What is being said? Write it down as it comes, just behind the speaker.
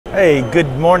Hey, good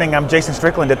morning. I'm Jason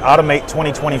Strickland at Automate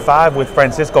 2025 with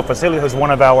Francesco Ficili, who's one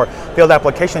of our field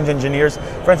applications engineers.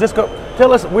 Francisco,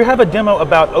 tell us, we have a demo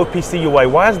about OPC-UA.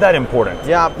 Why is that important?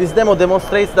 Yeah, this demo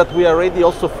demonstrates that we are ready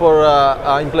also for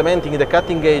implementing the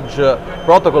cutting-edge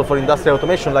protocol for industrial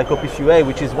automation like OPC-UA,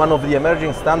 which is one of the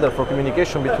emerging standards for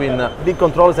communication between big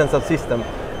controllers and subsystems.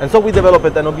 And so we developed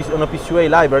an OPC-UA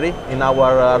library in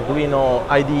our Arduino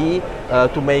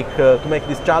IDE to make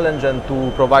this challenge and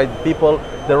to provide people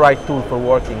the right tool for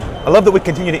working. I love that we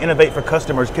continue to innovate for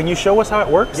customers. Can you show us how it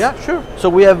works? Yeah, sure. So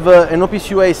we have an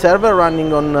OPC-UA server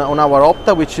running on our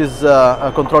Opta, which is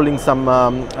controlling some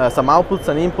outputs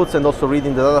and inputs and also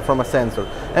reading the data from a sensor.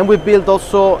 And we built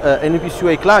also an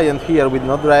OPC-UA client here with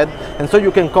Node-RED, and so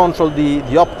you can control the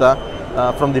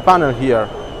Opta from the panel here,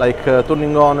 like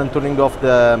turning on and turning off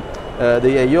the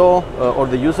I/O or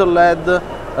the user LED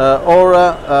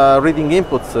or reading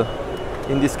inputs.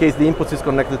 In this case, the inputs is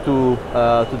connected to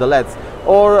the LEDs,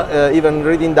 or even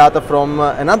reading data from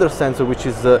another sensor, which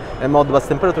is a Modbus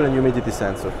temperature and humidity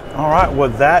sensor. All right, well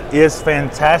that is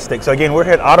fantastic. So again, we're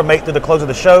here at Automate to the close of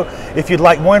the show. If you'd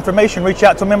like more information, reach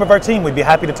out to a member of our team. We'd be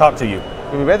happy to talk to you.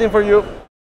 We'll be waiting for you.